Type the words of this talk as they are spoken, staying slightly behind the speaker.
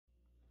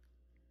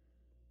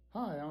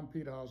Hi, I'm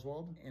Pete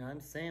Oswald. And I'm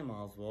Sam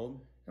Oswald.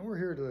 And we're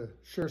here to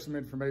share some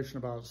information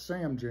about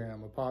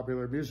SamJam, a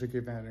popular music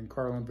event in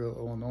Carlinville,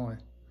 Illinois.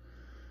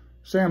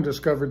 Sam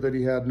discovered that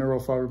he had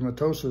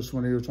neurofibromatosis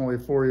when he was only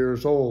 4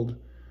 years old,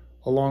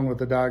 along with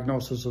the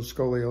diagnosis of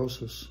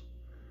scoliosis.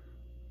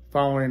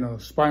 Following a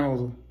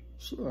spinal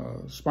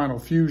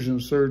fusion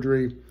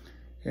surgery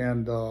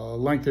and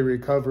lengthy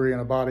recovery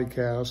in a body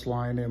cast,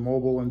 lying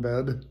immobile in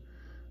bed,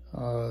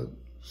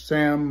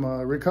 Sam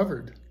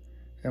recovered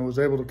and was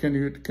able to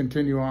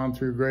continue on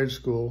through grade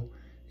school,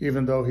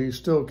 even though he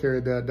still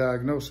carried that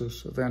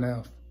diagnosis of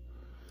NF.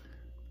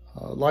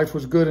 Life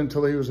was good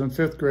until he was in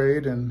 5th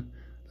grade, and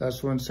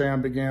that's when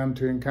Sam began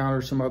to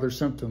encounter some other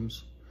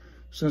symptoms.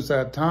 Since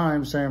that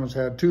time, Sam has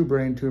had 2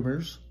 brain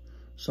tumors,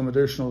 some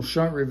additional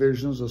shunt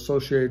revisions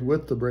associated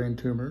with the brain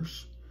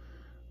tumors,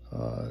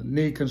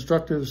 knee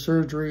constructive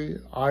surgery,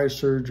 eye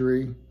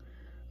surgery,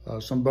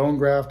 some bone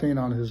grafting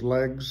on his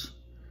legs,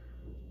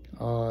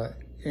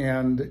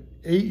 and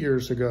 8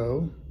 years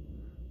ago,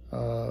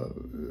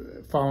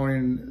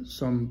 following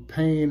some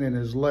pain in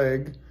his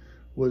leg,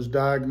 was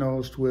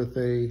diagnosed with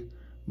a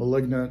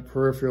malignant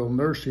peripheral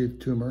nerve sheath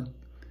tumor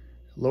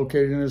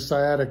located in his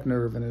sciatic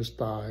nerve in his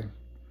thigh.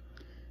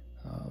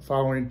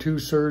 Following 2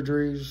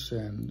 surgeries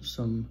and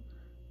some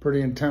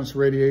pretty intense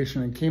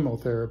radiation and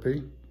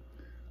chemotherapy,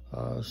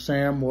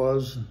 Sam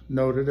was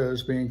noted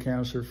as being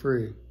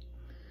cancer-free.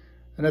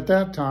 And at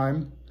that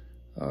time,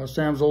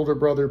 Sam's older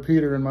brother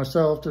Peter and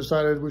myself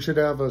decided we should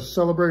have a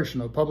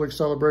celebration, a public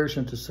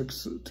celebration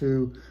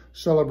to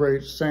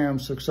celebrate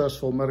Sam's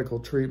successful medical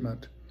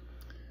treatment.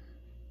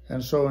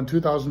 And so in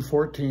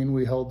 2014,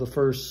 we held the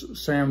first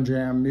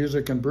SamJam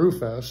Music and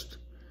BrewFest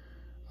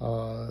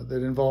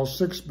that involves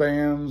 6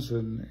 bands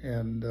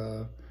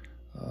and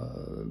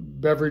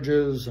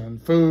beverages and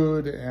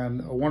food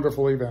and a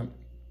wonderful event.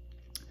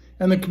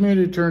 And the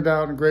community turned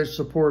out in great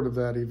support of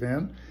that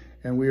event,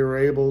 and we were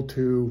able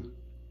to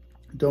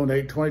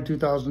donate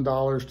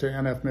 $22,000 to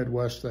NF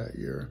Midwest that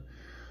year.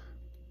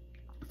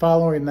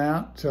 Following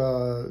that,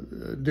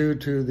 due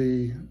to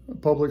the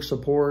public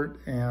support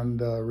and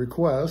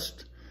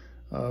request,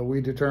 we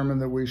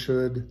determined that we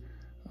should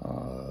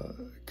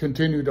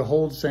continue to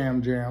hold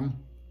SamJam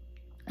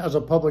as a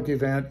public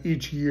event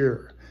each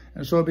year.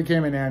 And so it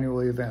became an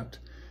annual event.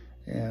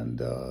 And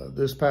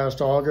this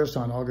past August,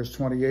 on August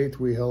 28th,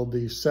 we held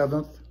the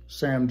 7th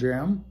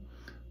SamJam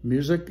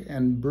Music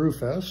and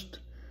BrewFest.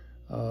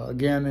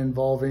 Again,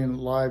 involving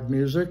live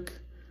music,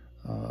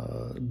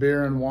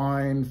 beer and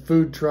wine,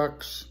 food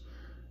trucks,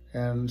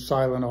 and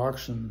silent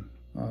auction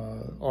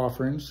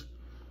offerings.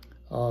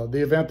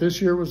 The event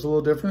this year was a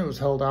little different. It was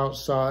held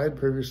outside.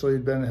 Previously, it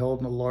had been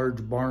held in a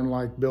large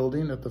barn-like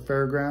building at the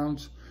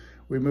fairgrounds.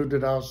 We moved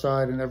it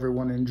outside and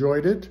everyone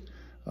enjoyed it.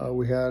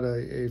 We had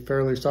a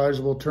fairly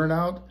sizable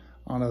turnout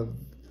on a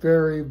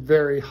very,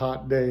 very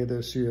hot day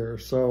this year.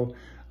 So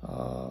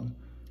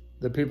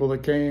the people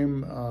that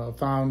came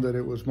found that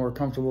it was more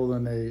comfortable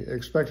than they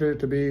expected it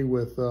to be,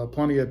 with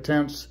plenty of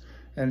tents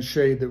and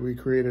shade that we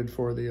created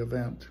for the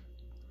event.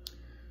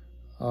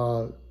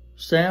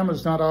 Sam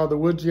is not out of the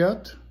woods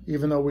yet,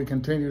 even though we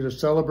continue to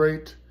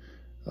celebrate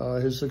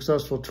his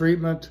successful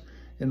treatment.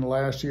 In the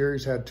last year,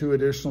 he's had 2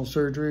 additional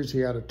surgeries.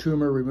 He had a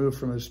tumor removed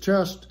from his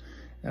chest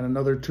and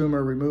another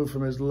tumor removed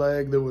from his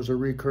leg that was a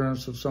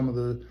recurrence of some of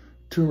the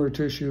tumor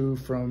tissue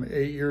from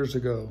 8 years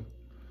ago.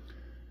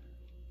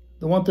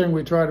 The one thing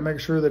we try to make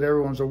sure that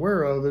everyone's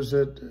aware of is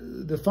that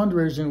the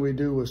fundraising we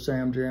do with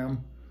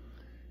SamJam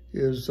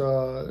is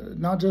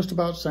not just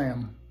about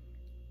Sam.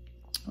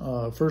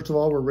 First of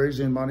all, we're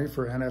raising money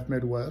for NF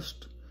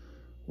Midwest.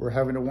 We're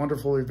having a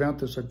wonderful event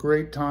that's a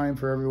great time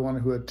for everyone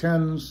who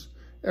attends.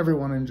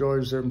 Everyone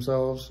enjoys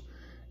themselves,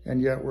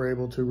 and yet we're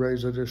able to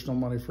raise additional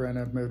money for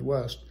NF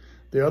Midwest.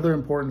 The other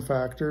important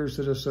factor is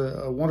that it's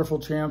a wonderful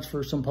chance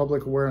for some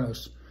public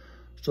awareness.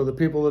 So the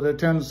people that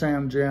attend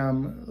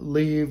SamJam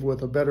leave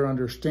with a better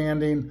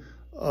understanding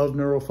of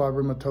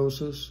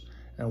neurofibromatosis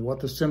and what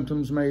the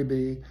symptoms may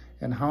be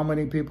and how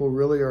many people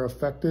really are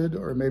affected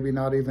or maybe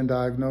not even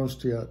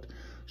diagnosed yet.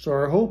 So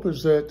our hope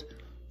is that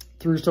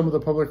through some of the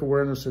public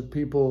awareness that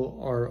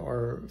people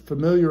are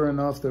familiar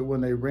enough that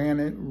when they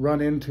run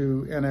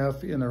into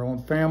NF in their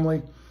own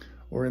family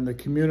or in the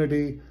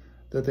community,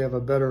 that they have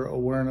a better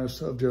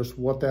awareness of just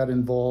what that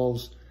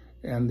involves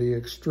and the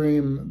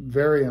extreme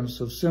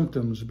variance of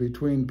symptoms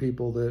between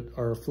people that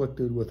are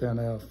afflicted with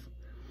NF.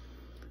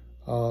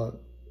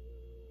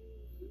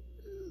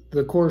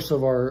 The course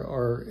of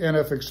our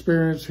NF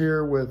experience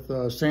here with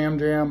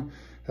SamJam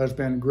has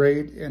been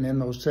great, and in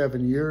those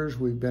 7 years,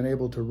 we've been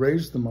able to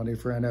raise the money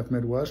for NF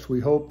Midwest. We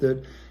hope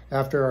that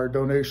after our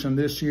donation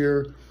this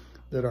year,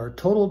 that our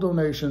total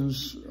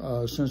donations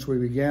since we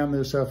began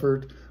this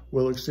effort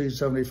will exceed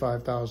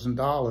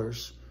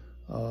 $75,000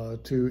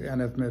 to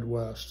NF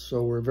Midwest.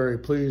 So we're very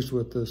pleased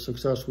with the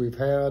success we've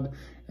had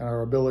and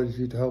our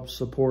ability to help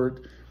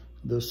support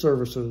the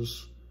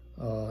services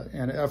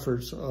and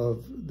efforts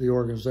of the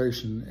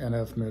organization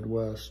NF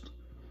Midwest.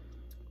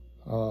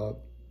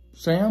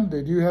 Sam,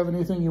 did you have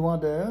anything you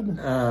wanted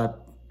to add?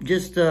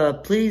 just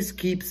please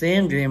keep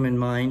SamJam in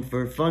mind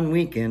for a fun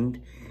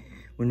weekend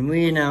when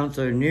we announce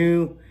our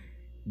new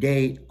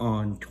date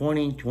on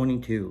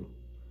 2022.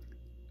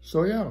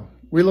 So yeah,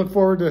 we look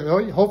forward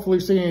to hopefully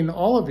seeing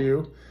all of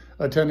you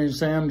attending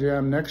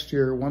SamJam next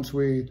year once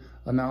we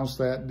announce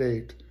that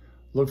date.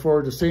 Look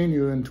forward to seeing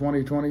you in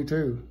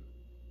 2022.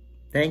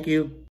 Thank you.